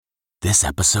This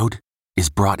episode is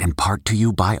brought in part to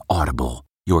you by Audible,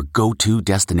 your go-to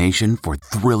destination for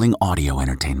thrilling audio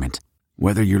entertainment.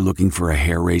 Whether you're looking for a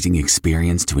hair-raising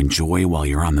experience to enjoy while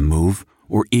you're on the move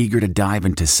or eager to dive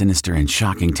into sinister and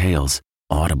shocking tales,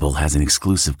 Audible has an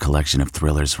exclusive collection of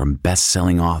thrillers from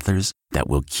best-selling authors that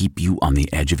will keep you on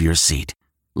the edge of your seat.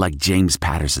 Like James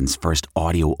Patterson's first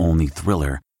audio-only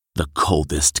thriller, The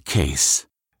Coldest Case.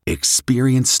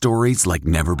 Experience stories like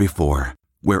never before,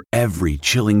 where every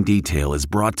chilling detail is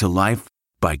brought to life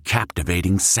by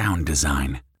captivating sound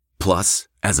design. Plus,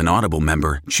 as an Audible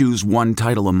member, choose one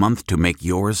title a month to make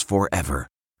yours forever.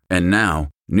 And now,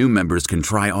 new members can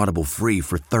try Audible free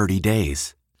for 30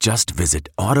 days. Just visit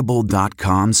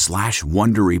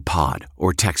audible.com/WonderyPod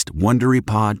or text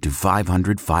WonderyPod to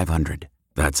 500-500.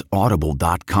 That's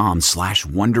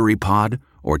audible.com/WonderyPod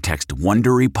or text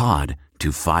WonderyPod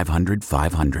to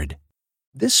 500-500.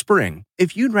 This spring,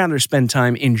 if you'd rather spend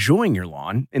time enjoying your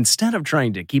lawn instead of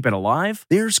trying to keep it alive,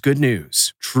 there's good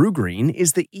news. TruGreen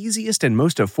is the easiest and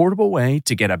most affordable way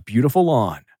to get a beautiful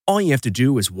lawn. All you have to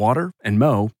do is water and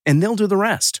mow, and they'll do the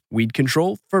rest. Weed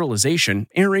control, fertilization,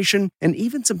 aeration, and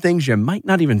even some things you might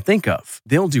not even think of.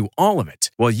 They'll do all of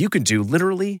it, while you can do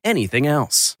literally anything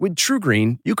else. With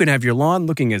TruGreen, you can have your lawn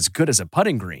looking as good as a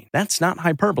putting green. That's not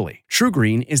hyperbole.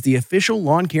 TruGreen is the official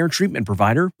lawn care treatment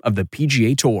provider of the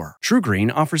PGA Tour.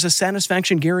 TruGreen offers a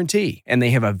satisfaction guarantee, and they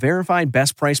have a verified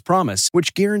best price promise,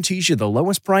 which guarantees you the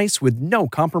lowest price with no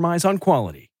compromise on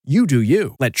quality. You do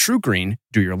you. Let TruGreen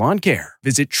do your lawn care.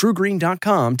 Visit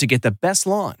TruGreen.com to get the best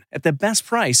lawn at the best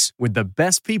price with the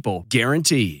best people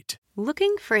guaranteed.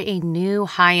 Looking for a new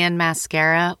high-end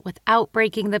mascara without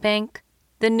breaking the bank?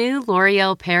 The new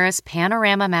L'Oreal Paris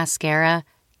Panorama Mascara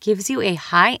gives you a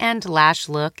high-end lash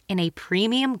look in a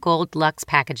premium gold luxe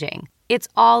packaging. It's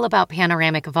all about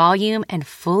panoramic volume and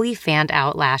fully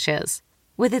fanned-out lashes.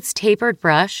 With its tapered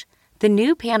brush, the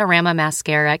new Panorama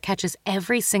Mascara catches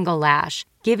every single lash,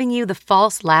 giving you the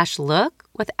false lash look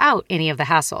without any of the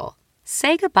hassle.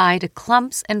 Say goodbye to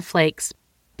clumps and flakes,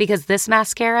 because this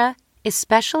mascara is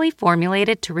specially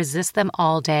formulated to resist them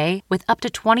all day with up to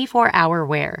 24-hour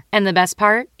wear. And the best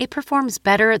part? It performs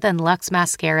better than Luxe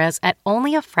mascaras at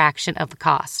only a fraction of the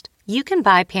cost. You can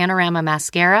buy Panorama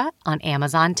Mascara on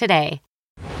Amazon today.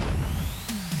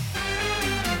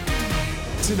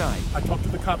 Tonight, I talk to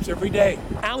the cops every day.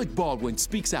 Alec Baldwin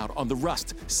speaks out on the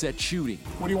Rust set shooting.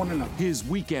 What do you want to know? His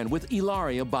weekend with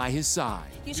Ilaria by his side.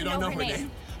 You should know her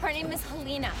name. Her name is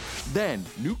Helena. Then,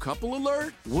 new couple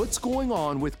alert? What's going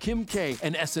on with Kim K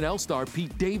and SNL star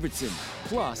Pete Davidson?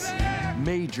 Plus,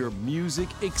 major music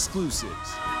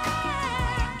exclusives.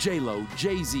 J-Lo,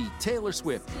 Jay-Z, Taylor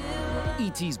Swift.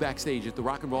 E.T.'s backstage at the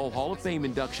Rock and Roll Hall of Fame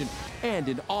induction and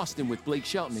in Austin with Blake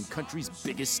Shelton and country's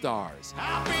biggest stars.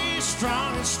 I'll be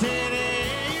strong and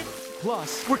steady.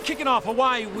 Plus, we're kicking off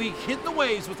Hawaii Week, hitting the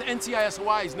waves with NCIS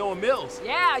Hawaii's Noah Mills.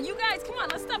 Yeah, you guys, come on,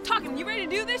 let's stop talking. You ready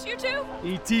to do this, you two?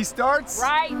 E.T. starts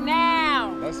right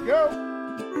now. Let's go.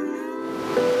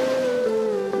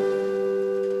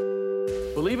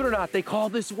 Believe it or not, they call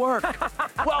this work.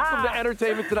 Welcome to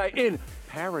Entertainment Tonight in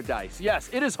paradise. Yes,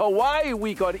 it is Hawaii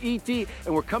Week on ET, and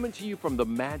we're coming to you from the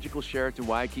magical Sheraton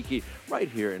Waikiki right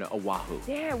here in Oahu.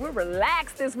 Yeah, we're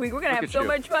relaxed this week. We're going to have so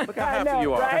much fun. Look how happy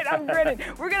you are. Right? I'm grinning.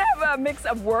 We're going to have a mix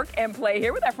of work and play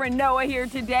here with our friend Noah here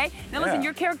today. Now listen,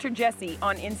 your character Jesse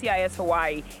on NCIS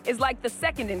Hawaii is like the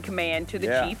second in command to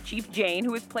the Chief Jane,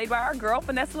 who is played by our girl,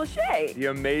 Vanessa Lachey. The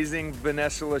amazing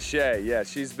Vanessa Lachey. Yeah,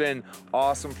 she's been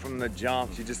awesome from the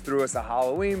jump. She just threw us a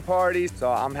Halloween party,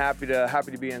 so I'm happy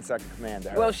to be in second command.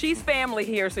 Well, she's family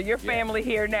here, so you're family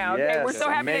here now. Yes, okay? We're so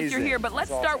happy that you're here, but let's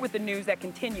awesome. start with the news that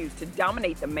continues to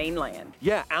dominate the mainland.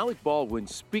 Yeah, Alec Baldwin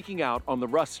speaking out on the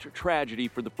Rust tragedy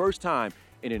for the first time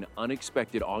in an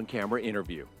unexpected on-camera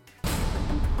interview.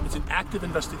 It's an active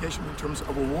investigation in terms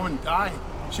of a woman dying.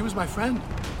 She was my friend.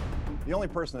 The only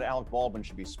person that Alec Baldwin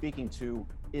should be speaking to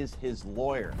is his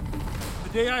lawyer. The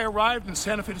day I arrived in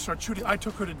Santa Fe to start shooting, I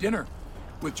took her to dinner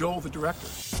with Joel, the director.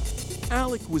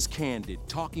 Alec was candid,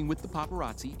 talking with the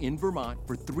paparazzi in Vermont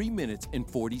for 3 minutes and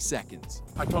 40 seconds.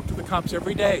 I talk to the cops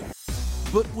every day.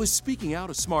 But was speaking out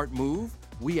a smart move?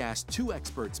 We asked two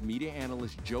experts, media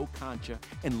analyst Joe Concha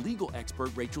and legal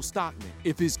expert Rachel Stockman,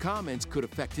 if his comments could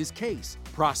affect his case.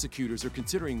 Prosecutors are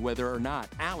considering whether or not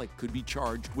Alec could be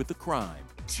charged with a crime.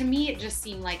 To me, it just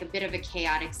seemed like a bit of a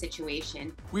chaotic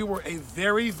situation. We were a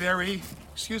very,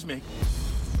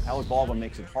 Alec Baldwin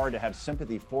makes it hard to have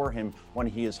sympathy for him when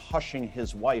he is hushing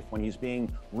his wife, when he's being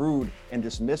rude and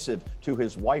dismissive to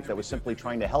his wife that was simply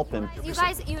trying to help him. You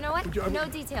guys, you know what? No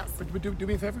details. But do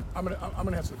me a favor. I'm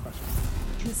gonna answer the question.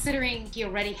 Considering he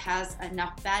already has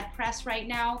enough bad press right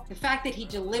now, the fact that he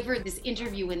delivered this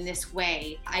interview in this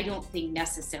way, I don't think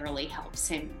necessarily helps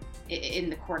him in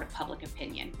the court of public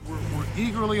opinion. We're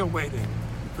eagerly awaiting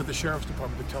for the Sheriff's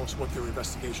Department to tell us what their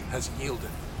investigation has yielded.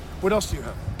 What else do you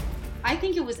have? I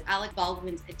think it was Alec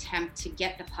Baldwin's attempt to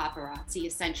get the paparazzi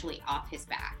essentially off his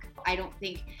back. I don't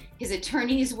think his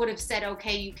attorneys would have said,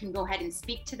 okay, you can go ahead and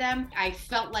speak to them. I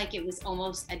felt like it was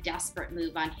almost a desperate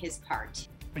move on his part.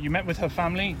 But you met with her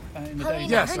family in the day?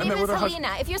 Yes, her I name met with is her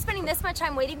Helena. If you're spending this much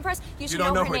time waiting for us, you should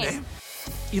don't know her name.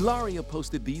 Ilaria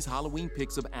posted these Halloween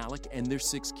pics of Alec and their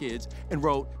 6 kids and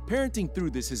wrote, "Parenting through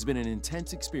this has been an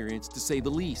intense experience to say the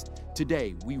least.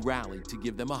 Today, we rallied to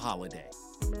give them a holiday."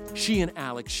 She and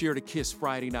Alec shared a kiss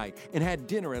Friday night and had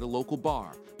dinner at a local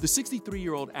bar. The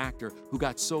 63-year-old actor, who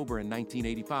got sober in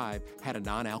 1985, had a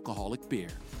non-alcoholic beer.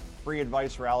 Free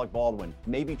advice for Alec Baldwin.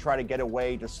 Maybe try to get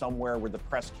away to somewhere where the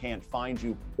press can't find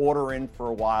you, order in for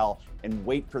a while, and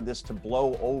wait for this to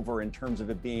blow over in terms of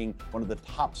it being one of the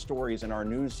top stories in our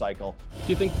news cycle. Do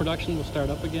you think production will start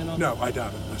up again on No, I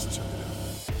doubt it necessarily.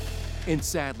 And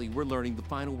sadly, we're learning the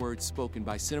final words spoken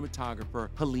by cinematographer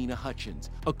Helena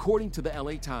Hutchins. According to the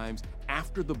LA Times,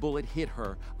 after the bullet hit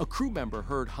her, a crew member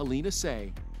heard Helena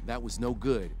say, "That was no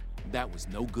good. That was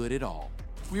no good at all."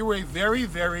 We were a very,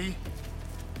 very,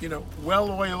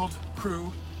 well-oiled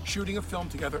crew shooting a film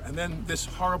together, and then this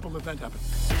horrible event happened.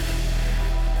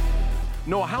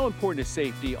 Noah, how important is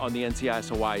safety on the NCIS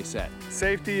Hawaii set?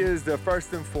 Safety is the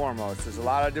first and foremost. There's a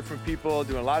lot of different people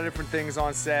doing a lot of different things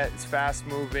on set. It's fast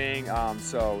moving,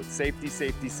 so safety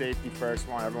first.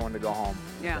 Want everyone to go home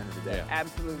at the end of the day.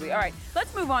 Absolutely. All right,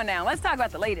 let's move on now. Let's talk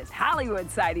about the latest Hollywood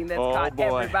sighting that's caught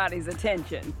everybody's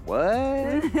attention. What?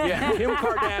 Yeah, Kim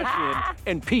Kardashian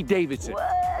and Pete Davidson.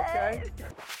 What? Okay.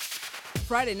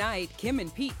 Friday night, Kim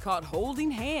and Pete caught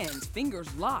holding hands, fingers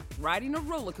locked, riding a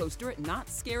roller coaster at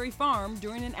Knott's Scary Farm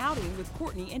during an outing with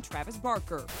Courtney and Travis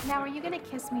Barker. Now, are you gonna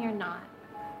kiss me or not?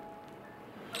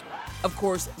 Of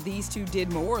course, these two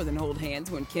did more than hold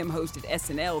hands when Kim hosted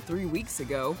SNL 3 weeks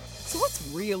ago. So what's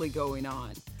really going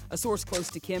on? A source close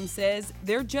to Kim says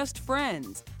they're just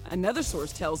friends. Another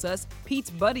source tells us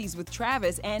Pete's buddies with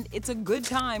Travis and it's a good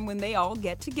time when they all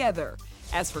get together.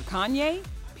 As for Kanye,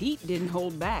 Pete didn't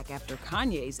hold back after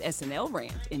Kanye's SNL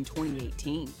rant in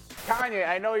 2018. Kanye,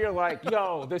 I know you're like,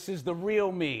 yo, this is the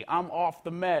real me. I'm off the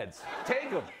meds.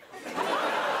 Take them.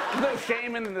 There's no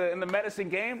shame in the medicine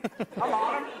game. I'm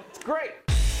on them. It's great.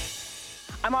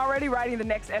 I'm already writing the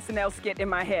next SNL skit in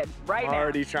my head right now.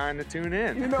 Already trying to tune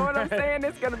in. You know what I'm saying?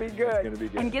 It's gonna be good. It's gonna be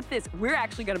good. And get this, we're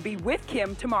actually gonna be with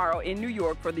Kim tomorrow in New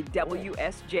York for the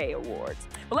WSJ Awards.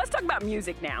 But let's talk about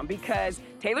music now, because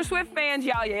Taylor Swift fans,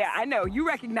 y'all, yeah, I know, you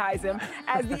recognize him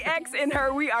as the ex in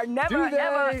her We Are Never,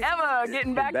 Ever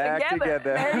Getting Back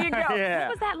Together. There you go. Yeah.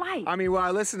 What was that like? I mean, well,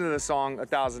 I listened to the song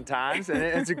 1,000 times, and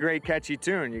it's a great, catchy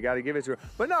tune. You got to give it to her.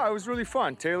 But no, it was really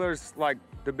fun. Taylor's like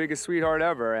the biggest sweetheart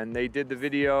ever, and they did the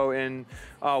video in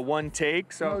one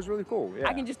take, so it was really cool. Yeah.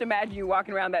 I can just imagine you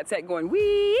walking around that set going,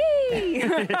 wee!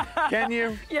 Can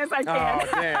you? Yes, I can. Oh,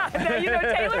 damn. Now, you know,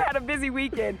 Taylor had a busy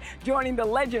weekend joining the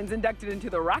legends inducted into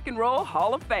the Rock and Roll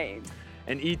Hall of Fame.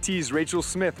 And E.T.'s Rachel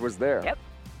Smith was there. Yep.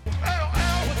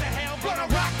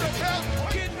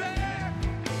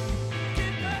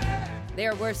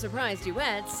 There were surprise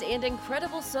duets and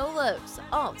incredible solos,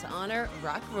 all to honor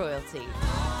rock royalty.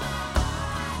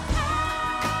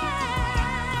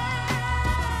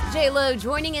 J-Lo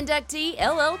joining inductee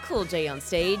LL Cool J on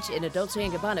stage in a Dolce &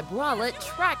 Gabbana bralette,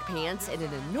 track pants, and an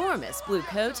enormous blue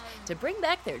coat to bring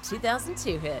back their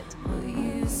 2002 hit. Will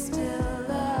you still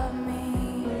love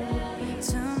me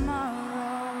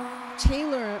tomorrow?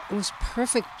 Taylor was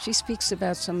perfect. She speaks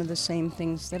about some of the same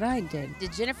things that I did.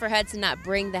 Did Jennifer Hudson not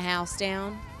bring the house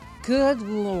down? Good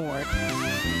Lord.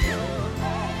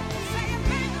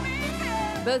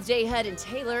 Both J. Hud and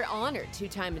Taylor honored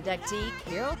two-time inductee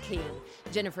Carole King.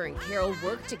 Jennifer and Carole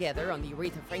worked together on the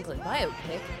Aretha Franklin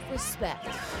biopic, Respect.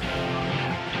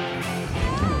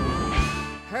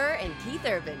 Her and Keith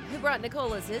Urban, who brought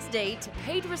Nicole as his date,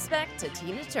 paid respect to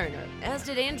Tina Turner, as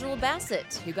did Angela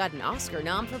Bassett, who got an Oscar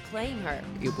nom for playing her.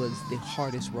 It was the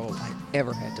hardest role I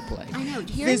ever had to play. I know,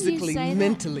 physically,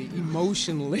 mentally,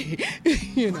 emotionally.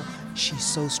 You know, she's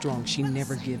so strong. She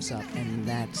never gives up, and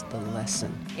that's the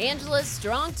lesson. Angela's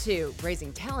strong too,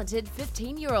 raising talented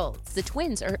 15-year-olds. The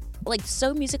twins are like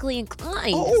so musically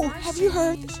inclined. Oh, have you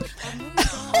heard?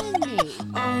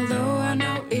 Although I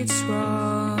know it's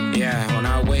wrong. Yeah, when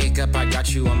I wake up, I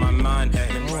got you on my mind.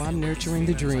 Oh, I'm nurturing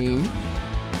the dream.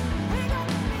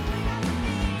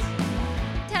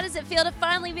 How does it feel to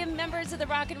finally be members of the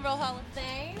Rock and Roll Hall of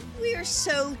Fame? We are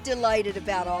so delighted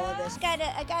about all of this.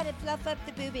 I gotta fluff up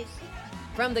the boobies.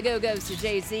 From the Go-Go's to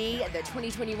Jay-Z, the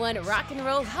 2021 Rock and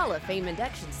Roll Hall of Fame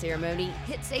induction ceremony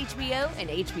hits HBO and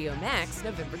HBO Max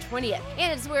November 20th.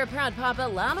 And it's where proud papa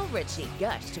Lionel Richie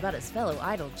gushed about his fellow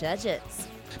Idol judges.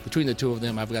 Between the two of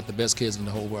them, I've got the best kids in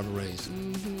the whole world to raise.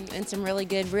 And some really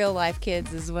good real-life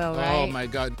kids as well, right? Oh, my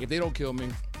God. If they don't kill me.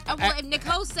 Oh, well, if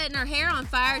Nicole's setting her hair on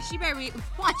fire, she better be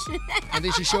watching that. And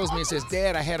then she shows me and says,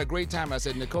 Dad, I had a great time. I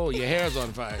said, Nicole, your hair's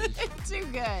on fire. Too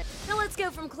good. Now let's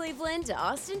go from Cleveland to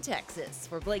Austin, Texas,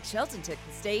 where Blake Shelton took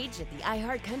the stage at the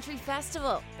iHeart Country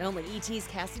Festival. And only E.T.'s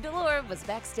Cassie Delore was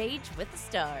backstage with the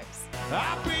stars.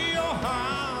 I'll be your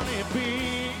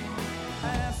honeybee.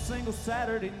 Last single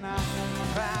Saturday night,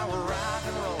 power rock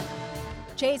and roll.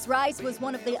 Chase Rice was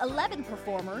one of the 11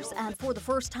 performers, and for the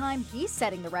first time, he's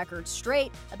setting the record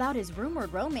straight about his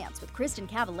rumored romance with Kristen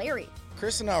Cavallari.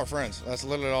 Kristen and I were friends. That's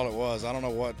literally all it was. I don't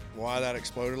know why that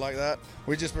exploded like that.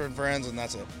 We just been friends, and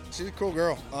that's it. She's a cool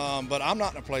girl, but I'm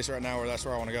not in a place right now where that's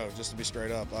where I want to go, just to be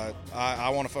straight up. I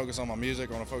want to focus on my music.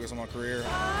 I want to focus on my career.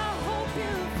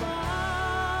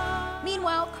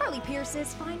 Meanwhile, Carly Pearce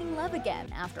is finding love again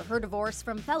after her divorce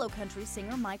from fellow country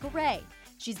singer Michael Ray.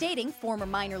 She's dating former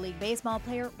minor league baseball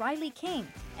player Riley King,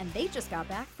 and they just got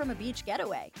back from a beach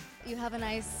getaway. You have a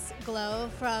nice glow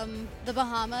from the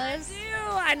Bahamas. I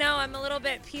do. I know I'm a little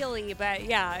bit peely, but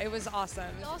yeah, it was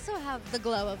awesome. You also have the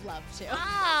glow of love, too.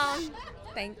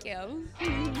 Thank you.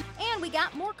 And we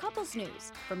got more couples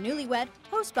news from newlywed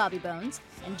host Bobby Bones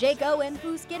and Jake Owen,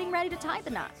 who's getting ready to tie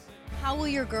the knot. How will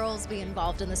your girls be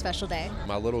involved in the special day?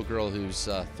 My little girl, who's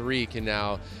 3, can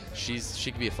now, she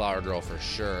can be a flower girl for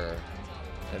sure.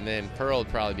 And then Pearl would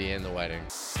probably be in the wedding.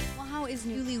 Well, how is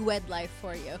newlywed life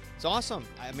for you? It's awesome.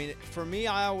 I mean, for me,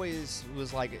 I always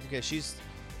was like, okay, she's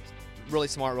really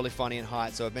smart, really funny, and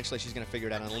hot, so eventually she's going to figure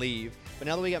it out and leave. But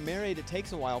now that we got married, it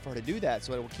takes a while for her to do that,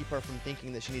 so it will keep her from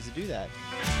thinking that she needs to do that.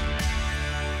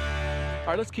 All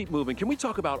right, let's keep moving. Can we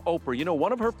talk about Oprah? You know,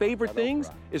 one of her favorite things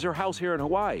is her house here in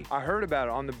Hawaii. I heard about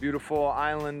it on the beautiful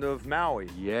island of Maui.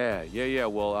 Yeah.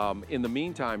 Well, in the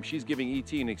meantime, she's giving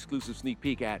E.T. an exclusive sneak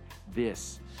peek at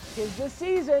this. Tis the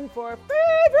season for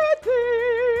favorite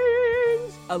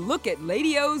things. A look at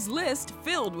Lady O's list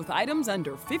filled with items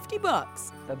under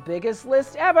 $50. The biggest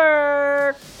list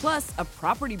ever. Plus, a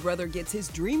property brother gets his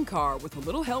dream car with a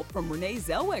little help from Renee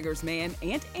Zellweger's man,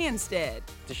 Ant Anstead.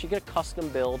 Does she get a custom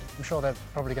build? I'm sure there's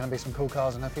probably going to be some cool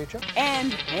cars in her future.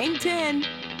 And hang 10.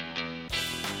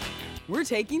 We're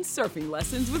taking surfing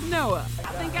lessons with Noah.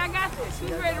 I think I got this.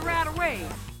 Who's ready to ride away?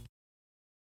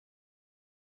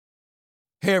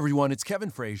 Hey everyone, it's Kevin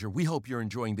Frazier. We hope you're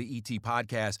enjoying the ET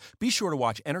podcast. Be sure to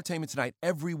watch Entertainment Tonight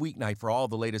every weeknight for all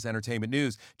the latest entertainment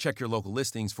news. Check your local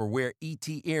listings for where ET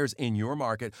airs in your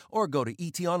market or go to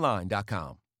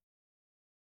etonline.com.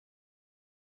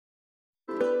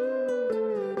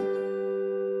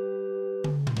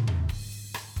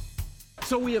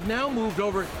 So we have now moved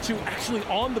over to actually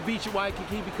on the beach at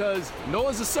Waikiki because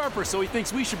Noah's a surfer, so he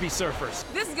thinks we should be surfers.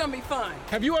 This is gonna be fun.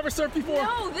 Have you ever surfed before?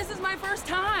 No, this is my first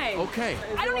time. Okay.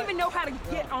 I don't even know how to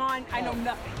get on. I know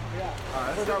nothing. Yeah. All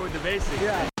right, let's start with the basics.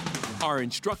 Yeah. Our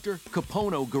instructor,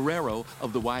 Capono Guerrero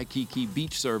of the Waikiki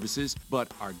Beach Services, but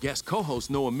our guest co-host,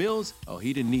 Noah Mills,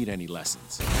 he didn't need any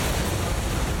lessons.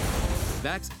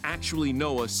 That's actually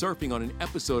Noah surfing on an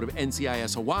episode of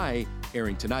NCIS Hawaii,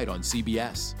 airing tonight on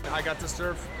CBS. I got to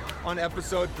surf on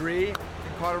episode 3 and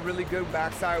caught a really good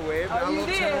backside wave. Oh, got a you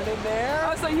little did? turn in there.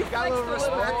 Oh, so you got a little flexed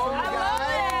a little. respect from the I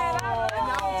love guys. it. And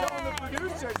now I'm telling the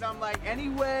producers, I'm like, any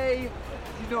way,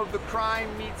 the crime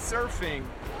meets surfing,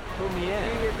 put me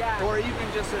in. Or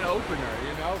even just an opener,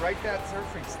 write that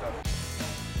surfing stuff.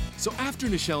 So after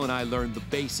Nichelle and I learned the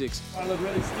basics, I look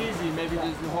really steezy, maybe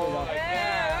just the whole like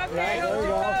that. Okay, right, there we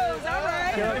go. All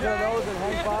right. Those and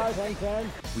hang 5, hang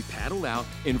 10. we paddled out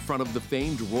in front of the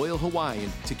famed Royal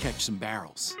Hawaiian to catch some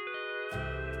barrels.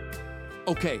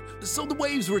 Okay, so the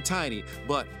waves were tiny,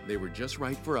 but they were just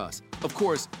right for us. Of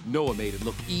course, Noah made it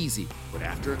look easy, but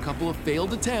after a couple of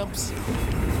failed attempts,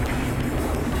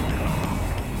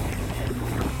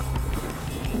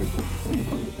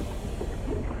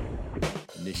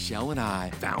 Nichelle and I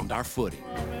found our footing.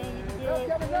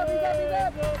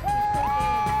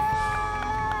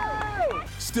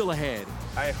 Still ahead.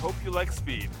 I hope you like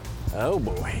speed. Oh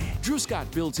boy. Drew Scott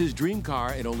builds his dream car,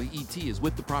 and only E.T. is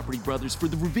with the Property Brothers for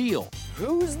the reveal.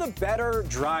 Who's the better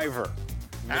driver?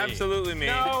 Me. Absolutely me.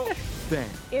 No. Then,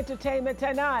 Entertainment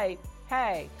Tonight.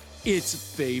 Hey.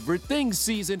 it's favorite things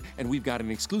season, and we've got an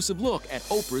exclusive look at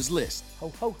Oprah's list.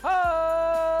 Ho, ho,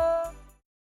 ho.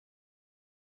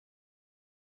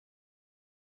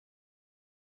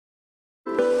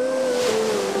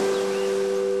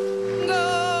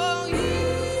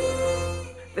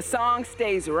 The song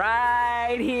stays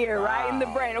right here, right in the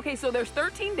brain. Okay, so there's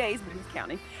 13 days, but who's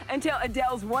counting, until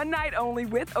Adele's One Night Only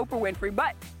with Oprah Winfrey.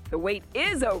 But the wait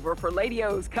is over for Lady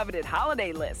O's coveted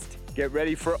holiday list. Get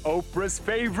ready for Oprah's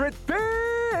favorite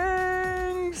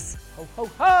things. Ho, ho,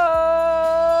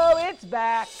 ho! It's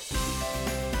back.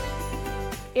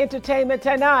 Entertainment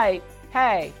Tonight.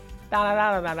 Hey,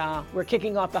 we're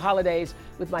kicking off the holidays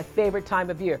with my favorite time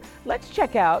of year. Let's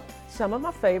check out some of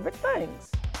my favorite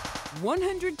things.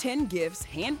 110 gifts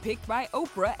handpicked by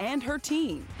Oprah and her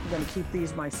team. I'm gonna keep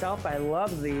these myself. I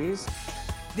love these.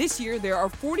 This year, there are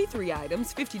 43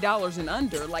 items, $50 and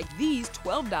under, like these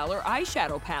 $12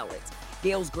 eyeshadow palettes.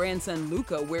 Gail's grandson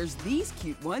Luca wears these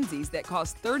cute onesies that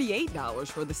cost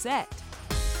 $38 for the set.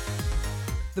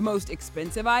 The most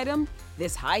expensive item?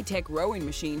 This high-tech rowing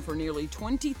machine for nearly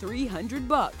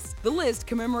 $2,300. The list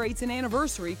commemorates an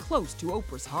anniversary close to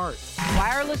Oprah's heart.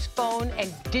 Wireless phone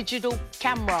and digital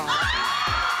camera.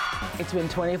 It's been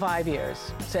 25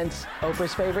 years since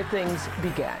Oprah's favorite things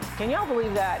began. Can y'all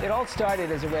believe that? It all started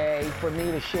as a way for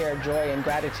me to share joy and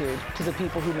gratitude to the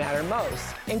people who matter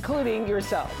most, including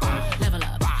yourself.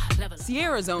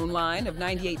 Sierra's own line of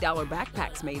 $98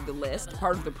 backpacks made the list.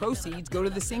 Part of the proceeds go to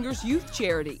the singer's youth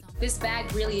charity. This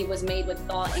bag really was made with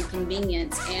thought and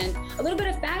convenience and a little bit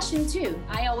of fashion too.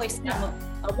 I always say I'm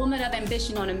a woman of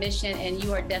ambition on a mission, and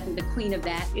you are definitely the queen of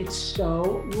that. It's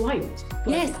so light.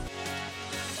 Yes.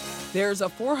 There's a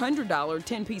 $400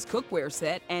 10-piece cookware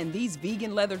set, and these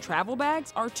vegan leather travel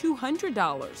bags are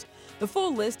 $200. The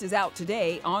full list is out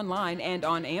today online and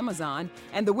on Amazon,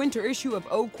 and the winter issue of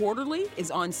O Quarterly is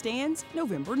on stands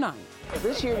November 9th.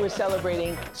 This year we're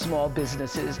celebrating small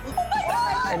businesses,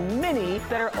 and many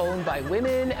that are owned by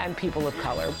women and people of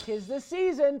color. 'Tis the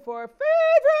season for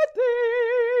favorite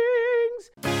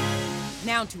things.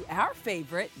 Now to our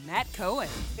favorite, Matt Cohen.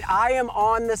 I am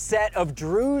on the set of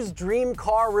Drew's dream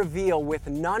car reveal with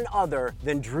none other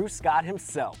than Drew Scott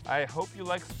himself. I hope you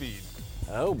like speed.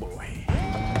 Oh boy.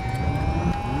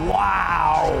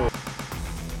 Wow!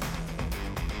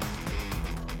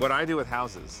 What I do with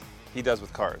houses, he does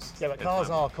with cars. Yeah, but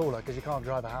cars are cooler because you can't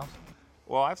drive a house.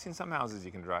 Well, I've seen some houses you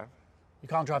can drive. You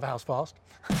can't drive a house fast.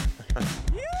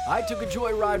 I took a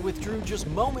joyride with Drew just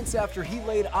moments after he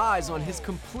laid eyes on his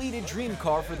completed dream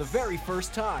car for the very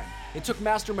first time. It took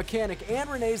master mechanic and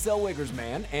Renee Zellweger's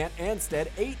man, Ant Anstead,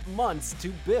 8 months to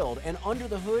build, and under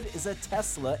the hood is a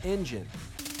Tesla engine.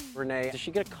 Renee, does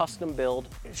she get a custom build?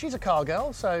 She's a car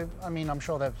girl, so, I mean, I'm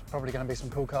sure there's probably going to be some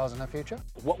cool cars in her future.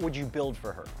 What would you build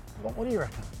for her? What do you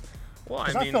reckon? Well,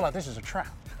 Because I feel like this is a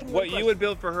trap. What you would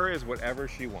build for her is whatever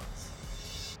she wants.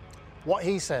 What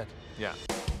he said. Yeah.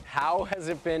 How has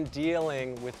it been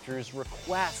dealing with Drew's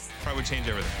requests? I would change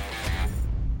everything.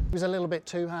 He was a little bit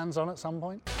too hands-on at some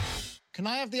point. Can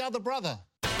I have the other brother?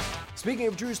 Speaking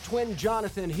of Drew's twin,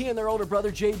 Jonathan, he and their older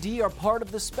brother, JD, are part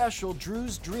of the special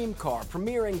Drew's Dream Car,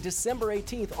 premiering December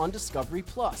 18th on Discovery+.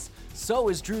 So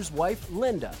is Drew's wife,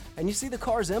 Linda. And you see the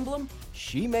car's emblem?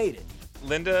 She made it.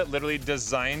 Linda literally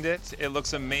designed it. It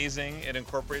looks amazing. It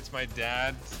incorporates my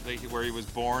dad, where he was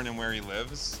born and where he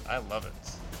lives. I love it.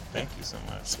 Thank you so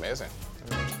much. It's amazing.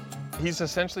 He's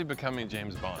essentially becoming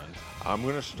James Bond. I'm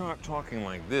gonna start talking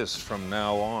like this from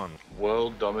now on.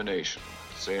 World domination.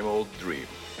 Same old dream.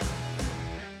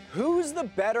 Who's the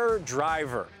better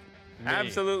driver? Me.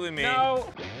 Absolutely me.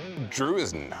 No. Drew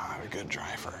is not a good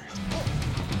driver.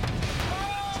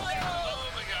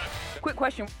 Quick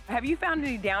question, have you found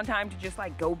any downtime to just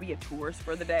like go be a tourist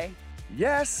for the day?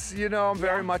 Yes, you know, I'm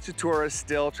very much a tourist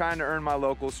still, trying to earn my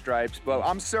local stripes, but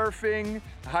I'm surfing,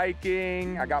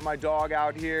 hiking, I got my dog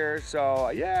out here, so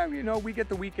yeah, you know, we get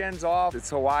the weekends off.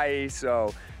 It's Hawaii,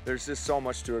 so there's just so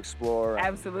much to explore.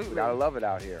 Absolutely. We gotta love it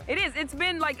out here. It is. It's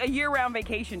been like a year-round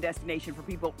vacation destination for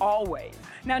people always.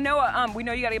 Now, Noah, we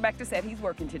know you gotta get back to set. He's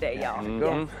working today, y'all.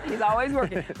 Yes, he's always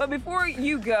working. But before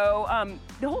you go,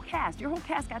 the whole cast, your whole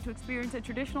cast got to experience a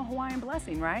traditional Hawaiian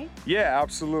blessing, right? Yeah,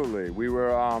 absolutely. We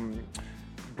were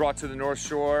brought to the North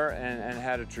Shore and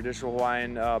had a traditional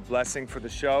Hawaiian blessing for the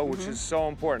show, which is so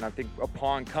important. I think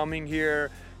upon coming here,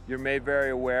 you're made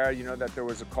very aware, you know, that there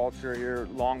was a culture here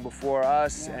long before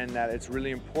us and that it's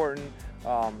really important,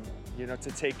 you know,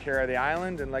 to take care of the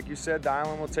island. And like you said, the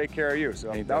island will take care of you.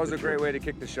 So that was a great way to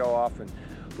kick the show off. And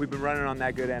we've been running on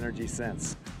that good energy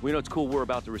since. We know it's cool. We're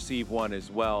about to receive one as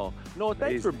well. Noah,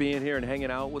 thanks for being here and hanging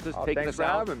out with us, taking us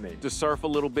out to surf a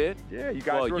little bit. Yeah, you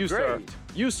guys were great. Surfed.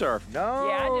 You surfed.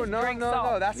 No,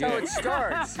 no. That's how it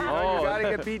starts. You know, you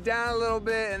gotta get beat down a little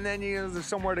bit, and then there's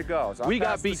somewhere to go. So we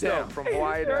got beat down from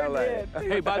Hawaii to LA.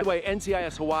 Hey, by the way,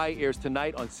 NCIS Hawaii airs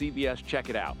tonight on CBS. Check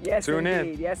it out. Yes, Tune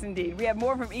indeed. in. Yes, indeed. We have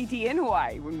more from ET in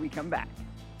Hawaii when we come back.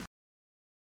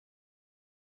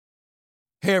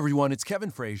 Hey everyone, it's Kevin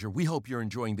Frazier. We hope you're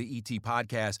enjoying the ET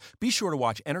podcast. Be sure to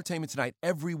watch Entertainment Tonight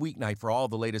every weeknight for all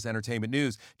the latest entertainment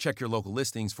news. Check your local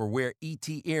listings for where ET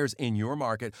airs in your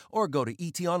market or go to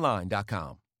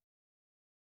etonline.com.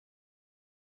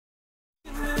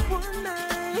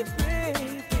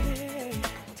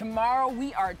 Tomorrow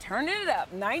we are turning it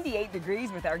up, 98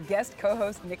 degrees with our guest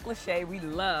co-host Nick Lachey. We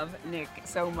love Nick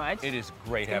so much. It is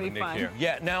great It's gonna having be Nick fun. here.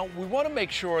 Yeah, now we want to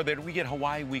make sure that we get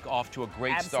Hawaii Week off to a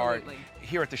great start Absolutely.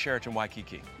 here at the Sheraton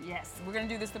Waikiki. Yes, we're going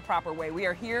to do this the proper way. We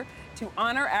are here to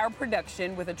honor our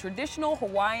production with a traditional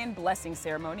Hawaiian blessing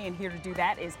ceremony, and here to do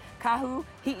that is Kahu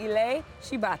Hi'ile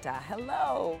Shibata.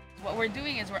 Hello. What we're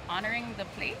doing is we're honoring the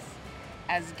place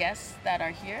as guests that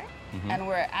are here, Mhm. and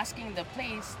we're asking the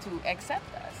place to accept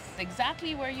us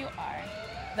exactly where you are.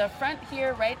 The front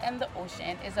here, right in the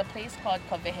ocean, is a place called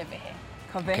Kawehewehe.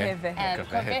 Kawehewehe. And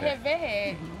Kawehewehe.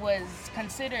 Kawehewehe was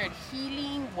considered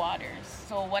healing waters.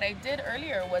 So what I did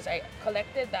earlier was I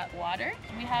collected that water.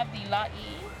 We have the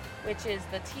la'i, which is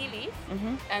the tea leaf.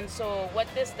 Mhm. And so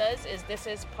what this does is this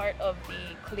is part of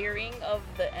the clearing of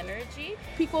the energy.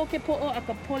 Piko ke po'o a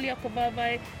ka poli a ka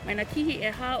vavai, mai na kihi e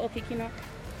ha o ke kino.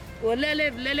 Ua lele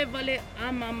vale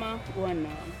a mama ua na.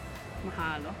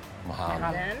 Mahalo. Mahalo. And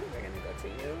then we're gonna go to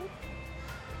you.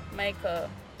 Mai ka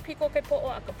piko ke po'o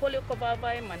a ka poli o ka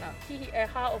vavai, mai na kihi e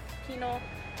ha o kino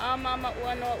a mama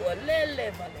ua no ua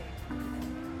lele vale.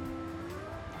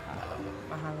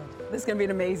 Mahalo. This is going to be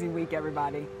an amazing week,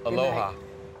 everybody. Good Aloha. night.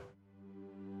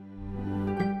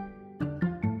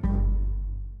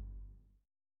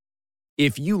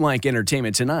 If you like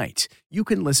Entertainment Tonight, you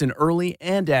can listen early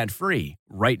and ad-free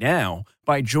right now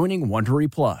by joining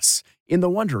Wondery Plus in the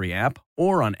Wondery app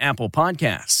or on Apple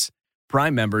Podcasts.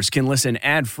 Prime members can listen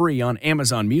ad-free on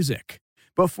Amazon Music.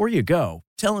 Before you go,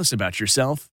 tell us about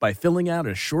yourself by filling out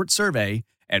a short survey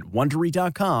at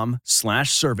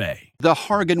Wondery.com/survey. The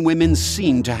Hargan women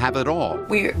seemed to have it all.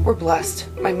 We were blessed.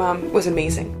 My mom was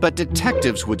amazing. But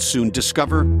detectives would soon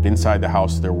discover inside the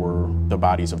house there were the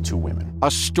bodies of two women. a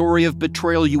story of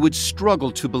betrayal you would struggle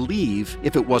to believe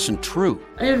if it wasn't true.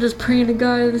 I am just praying to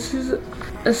God. This is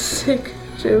a sick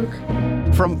joke.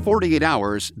 From 48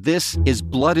 Hours, this is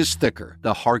Blood is Thicker,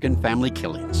 the Hargan Family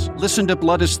Killings. Listen to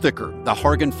Blood is Thicker, the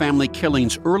Hargan Family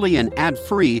Killings early and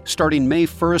ad-free starting May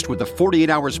 1st with a 48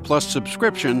 Hours Plus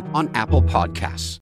subscription on Apple Podcasts.